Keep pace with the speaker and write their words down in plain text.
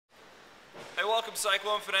welcome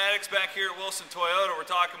Cyclone fanatics back here at Wilson Toyota. We're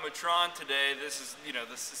talking with Tron today. This is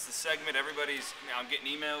the segment everybody's, I'm getting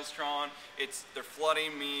emails, Tron. They're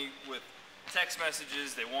flooding me with text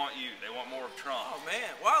messages. They want more of Tron. Oh man,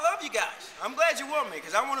 well I love you guys. I'm glad you want me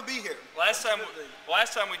because I want to be here. Last time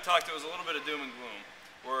we talked, it was a little bit of doom and gloom.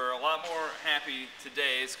 We're a lot more happy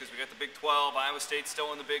today because we got the Big 12. Iowa State's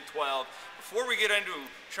still in the Big 12. Before we get into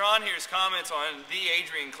Tron here's comments on the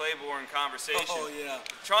Adrian Claiborne conversation. Oh yeah.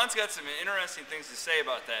 Tron's got some interesting things to say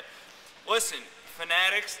about that. Listen,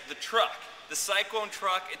 fanatics, the truck, the Cyclone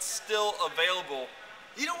truck, it's still available.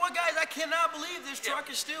 You know what, guys? I cannot believe this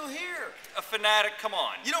truck is still here. A fanatic, come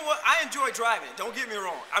on. You know what? I enjoy driving it. Don't get me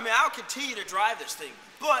wrong. I mean, I'll continue to drive this thing,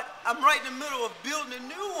 but I'm right in the middle of building a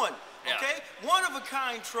new one. Okay, one of a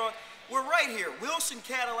kind truck. We're right here, Wilson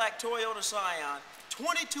Cadillac Toyota Scion,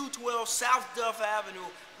 2212 South Duff Avenue,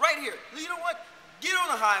 right here. You know what? Get on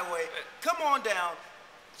the highway, come on down,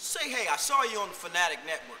 say, hey, I saw you on the Fanatic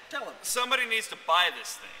Network. Tell them. Somebody needs to buy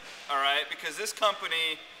this thing, all right? Because this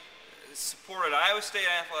company supported Iowa State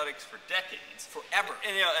athletics for decades. Forever.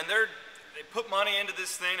 And you know, and they put money into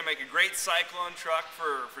this thing to make a great Cyclone truck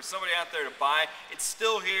for somebody out there to buy. It's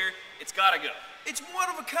still here. It's got to go. It's one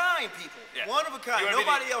of a kind, people. Yeah. One of a kind.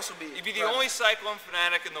 Nobody else will be. You'd be the only Cyclone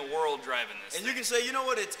fanatic in the world driving this thing. You can say, you know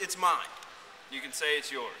what, it's mine. You can say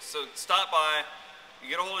it's yours. So stop by. You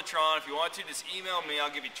get a hold of Tron. If you want to, just email me. I'll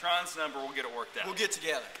give you Tron's number. We'll get it worked out. We'll get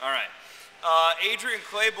together. All right. Adrian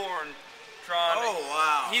Claiborne, Tron. Oh,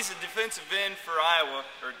 wow. He's a defensive end for Iowa.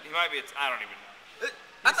 Or he might be, I don't even know.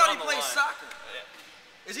 I thought he played soccer.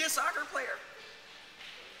 Yeah. Is he a soccer player?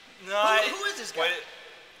 No. Who is this guy?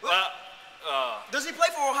 Does he play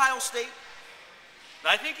for Ohio State?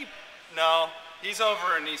 I think he's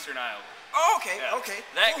over in Eastern Iowa. Oh, okay, yeah. Okay.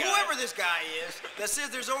 Well, whoever this guy is that says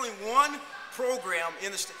there's only one program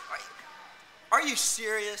in the state. Are you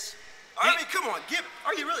serious? I mean, come on,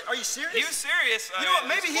 are you serious? He was serious. You know what,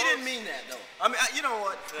 maybe he didn't mean that, though. I mean, you know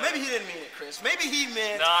what, maybe he didn't mean it, Chris. Maybe he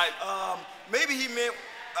meant,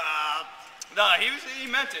 no, he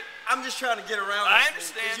meant it. I'm just trying to get around this. I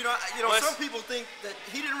understand. You know, some people think that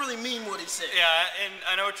he didn't really mean what he said. Yeah, and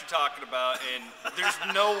I know what you're talking about, and there's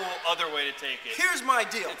no other way to take it. Here's my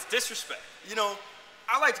deal. It's disrespect. You know,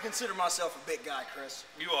 I like to consider myself a big guy, Chris.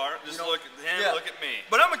 You are. Just look at him, look at me.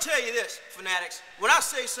 But I'm going to tell you this, fanatics. When I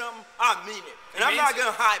say something, I mean it. And I'm not going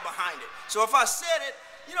to hide behind it. So if I said it,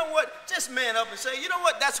 you know what, just man up and say, you know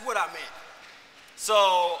what, that's what I meant.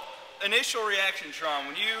 So, initial reaction, Tron,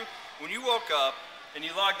 when you woke up and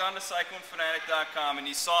you logged on to CycloneFanatic.com and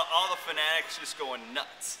you saw all the fanatics just going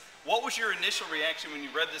nuts, what was your initial reaction when you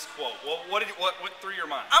read this quote? What went through your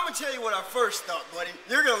mind? I'm going to tell you what I first thought, buddy.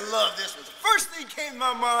 You're going to love this one. The first thing came to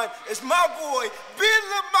my mind is my boy, Ben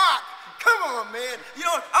Lamont. Come on, man. You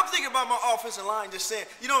know, I'm thinking about my offensive line just saying,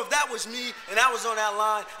 you know, if that was me and I was on that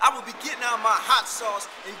line, I would be getting out my hot sauce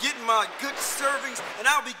and getting my good servings, and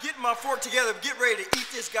I would be getting my fork together and get ready to eat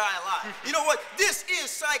this guy alive. You know what? This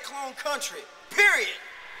is Cyclone country, period.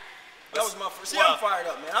 That was my first. See, I'm fired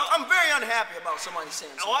up, man. I'm very unhappy about somebody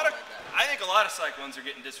saying something like that. I think a lot of Cyclones are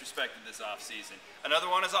getting disrespected this offseason. Another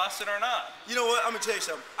one is Austin Arnott. You know what? I'm going to tell you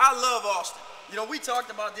something. I love Austin. You know, we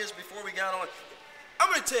talked about this before we got on. I'm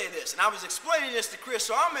going to tell you this, and I was explaining this to Chris,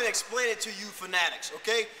 so I'm going to explain it to you fanatics,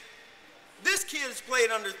 okay? This kid has played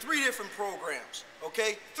under 3 different programs,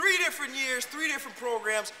 okay? 3 different years, 3 different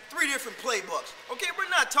programs, 3 different playbooks, okay? We're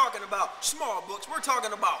not talking about small books. We're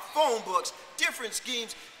talking about phone books, different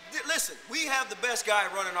schemes. Listen, we have the best guy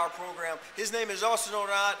running our program. His name is Austin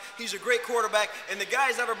Arnott. He's a great quarterback, and the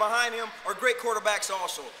guys that are behind him are great quarterbacks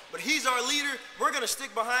also. But he's our leader. We're going to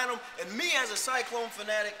stick behind him. And me as a Cyclone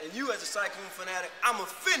fanatic and you as a Cyclone fanatic, I'm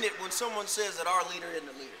offended when someone says that our leader isn't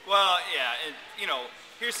the leader. Well, yeah, and, you know,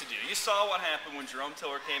 here's the deal. You saw what happened when Jerome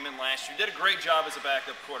Tiller came in last year. Did a great job as a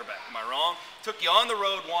backup quarterback. Am I wrong? Took you on the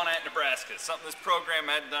road, won at Nebraska, something this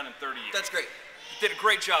program hadn't done in 30 years. That's great. Did a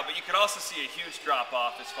great job, but you could also see a huge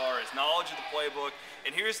drop-off as far as knowledge of the playbook.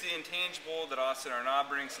 And here's the intangible that Austin Arnott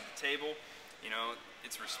brings to the table. You know,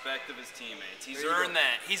 it's respect of his teammates. He's earned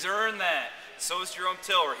that. He's earned that. So is Jerome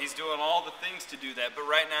Tiller. He's doing all the things to do that. But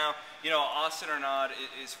right now, you know, Austin Arnott,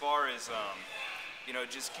 as far as, you know,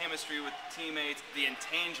 just chemistry with the teammates, the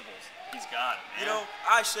intangibles, he's got it, man. You know,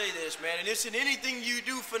 I say this, man, and it's in anything you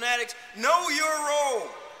do, fanatics, know your role.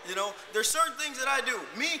 You know, there's certain things that I do.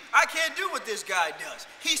 Me, I can't do what this guy does.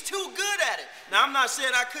 He's too good at it. Now, I'm not saying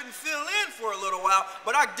I couldn't fill in for a little while,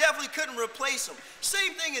 but I definitely couldn't replace him.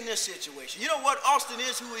 Same thing in this situation. You know what? Austin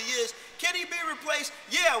is who he is. Can he be replaced?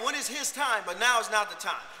 Yeah, when it's his time, but now is not the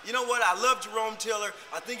time. You know what? I love Jerome Tiller.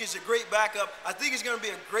 I think he's a great backup. I think he's going to be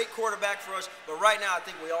a great quarterback for us. But right now, I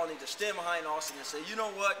think we all need to stand behind Austin and say, you know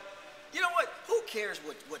what? You know what? Who cares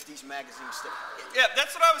what these magazines say? Yeah,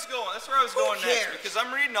 that's what I was going. That's where I was going next, cares? because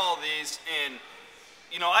I'm reading all these, and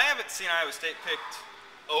you know, I haven't seen Iowa State picked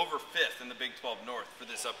over 5th in the Big 12 North for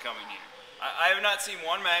this upcoming year. I have not seen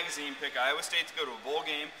one magazine pick Iowa State to go to a bowl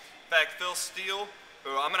game. In fact, Phil Steele,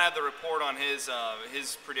 who I'm going to have the report on his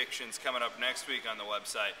predictions coming up next week on the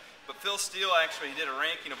website. But Phil Steele actually did a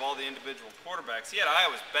ranking of all the individual quarterbacks. He had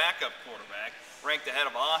Iowa's backup quarterback ranked ahead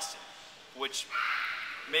of Austin, which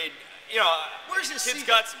made, you know, where's his kid's seat?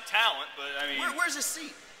 got some talent, but I mean, Where's his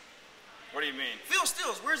seat? What do you mean? Phil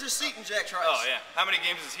Stills, where's his seat in Jack Trice? Oh, yeah. How many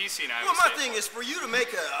games has he seen Iowa Well, my State thing for? is, for you to make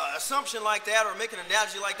an assumption like that or make an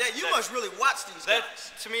analogy like that, you must really watch these guys.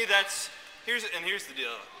 To me, here's the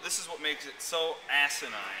deal. This is what makes it so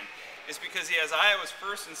asinine, is because he has Iowa's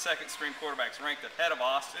first and second string quarterbacks ranked ahead of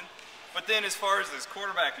Austin. But then as far as his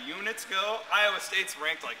quarterback units go, Iowa State's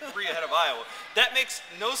ranked like 3 ahead of Iowa. That makes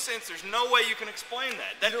no sense. There's no way you can explain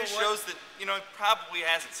that. That just shows that, you know, probably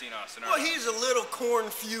hasn't seen Austin. Well, he's a little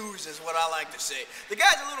corn-fused is what I like to say. The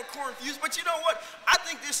guy's a little corn-fused, but you know what? I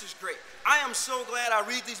think this is great. I am so glad I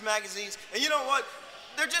read these magazines, and you know what?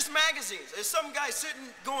 They're just magazines. There's some guy sitting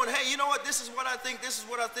going, hey, you know what? This is what I think. This is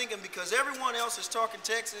what I think. And because everyone else is talking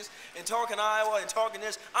Texas and talking Iowa and talking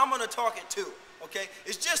this, I'm going to talk it too. Okay?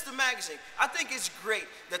 It's just a magazine. I think it's great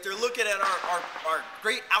that they're looking at our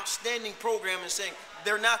great, outstanding program and saying,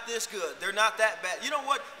 they're not this good. They're not that bad. You know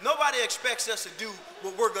what? Nobody expects us to do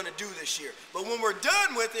what we're going to do this year. But when we're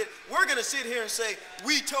done with it, we're going to sit here and say,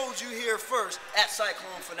 we told you here first at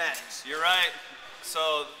Cyclone Fanatics. You're right.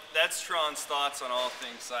 So that's Tron's thoughts on all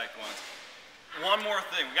things Cyclones. One more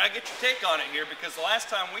thing. We got to get your take on it here, because the last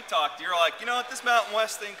time we talked, you're like, you know what, this Mountain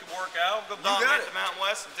West thing could work out. We'll go dominate the Mountain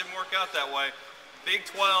West. It didn't work out that way. Big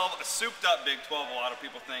 12, a souped-up Big 12, a lot of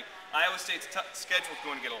people think. Iowa State's schedule is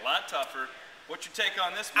going to get a lot tougher. What's your take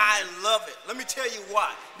on this, man? I love it. Let me tell you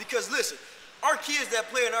why. Because listen, our kids that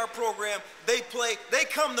play in our program, they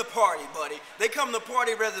come to party, buddy. They come to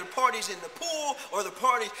party whether the party's in the pool or the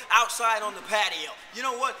party's outside on the patio. You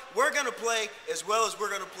know what? We're going to play as well as we're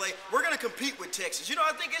going to play. We're going to compete with Texas. You know,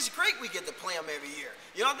 I think it's great we get to play them every year.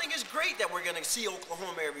 You know, I think it's great that we're going to see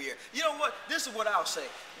Oklahoma every year. You know what? This is what I'll say.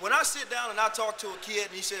 When I sit down and I talk to a kid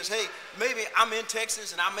and he says, hey, maybe I'm in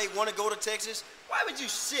Texas and I may want to go to Texas, why would you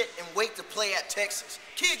sit and wait to play at Texas?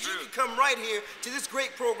 Kids, you can come right here to this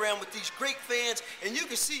great program with these great fans, and you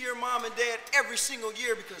can see your mom and dad every single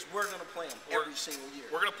year because we're going to play them every single year.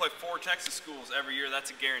 We're going to play 4 Texas schools every year.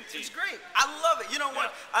 That's a guarantee. It's great. I love it. You know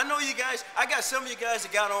what? I know you guys, I got some of you guys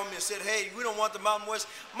that got on me and said, hey, we don't want the Mountain West.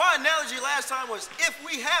 My analogy last time was, if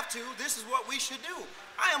we have to, this is what we should do.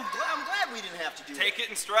 I'm glad we didn't have to do Take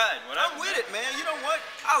it in stride. Whatever, I'm with it, man. You know what?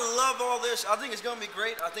 I love all this. I think it's going to be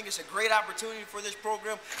great. I think it's a great opportunity for this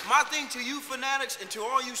program. My thing to you fanatics and to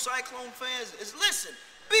all you Cyclone fans is, listen,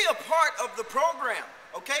 be a part of the program,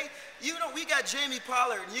 okay? You know, we got Jamie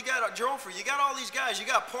Pollard, and you got Jofer, you got all these guys, you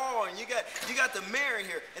got Paul, and you got the mayor in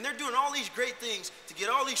here, and they're doing all these great things to get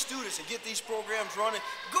all these students and get these programs running.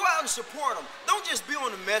 Go out and support them. Don't just be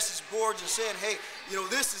on the message boards and saying, hey, you know,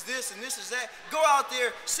 this is this and this is that. Go out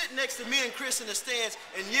there, sit next to me and Chris in the stands,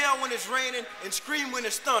 and yell when it's raining and scream when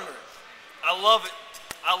it's thundering. I love it.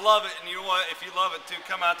 I love it, and you know what? If you love it too,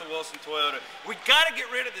 come out to Wilson Toyota. We got to get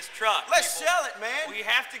rid of this truck. Let's sell it, man. We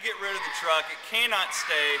have to get rid of the truck. It cannot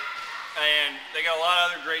stay, and they got a lot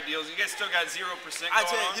of other great deals. You guys still got 0% going I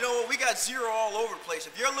tell you, you know what? We got zero all over the place.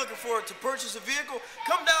 If you're looking to purchase a vehicle,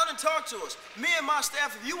 come down and talk to us. Me and my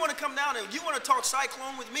staff, if you want to come down and you want to talk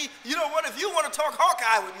Cyclone with me, you know what? If you want to talk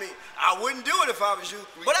Hawkeye with me, I wouldn't do it if I was you,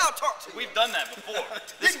 but I'll talk to you. We've done that before.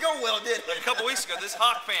 Didn't go well, did it? Like a couple weeks ago, this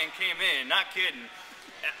Hawk fan came in, not kidding.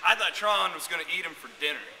 I thought Tron was going to eat him for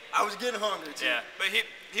dinner. I was getting hungry, too. Yeah, but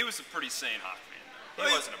he was a pretty sane Hawk fan. He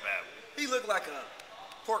wasn't a bad one. He looked like a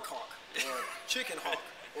pork hawk or a chicken hawk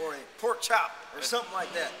or a pork chop or something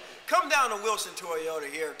like that. Come down to Wilson Toyota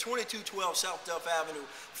here, 2212 South Duff Avenue,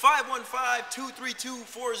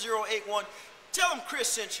 515-232-4081. Tell them Chris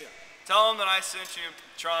sent you. Tell them that I sent you.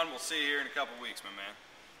 Tron, we'll see you here in a couple weeks, my man.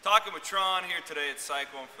 Talking with Tron here today at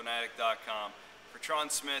CycloneFanatic.com. For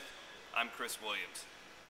Tron Smith, I'm Chris Williams.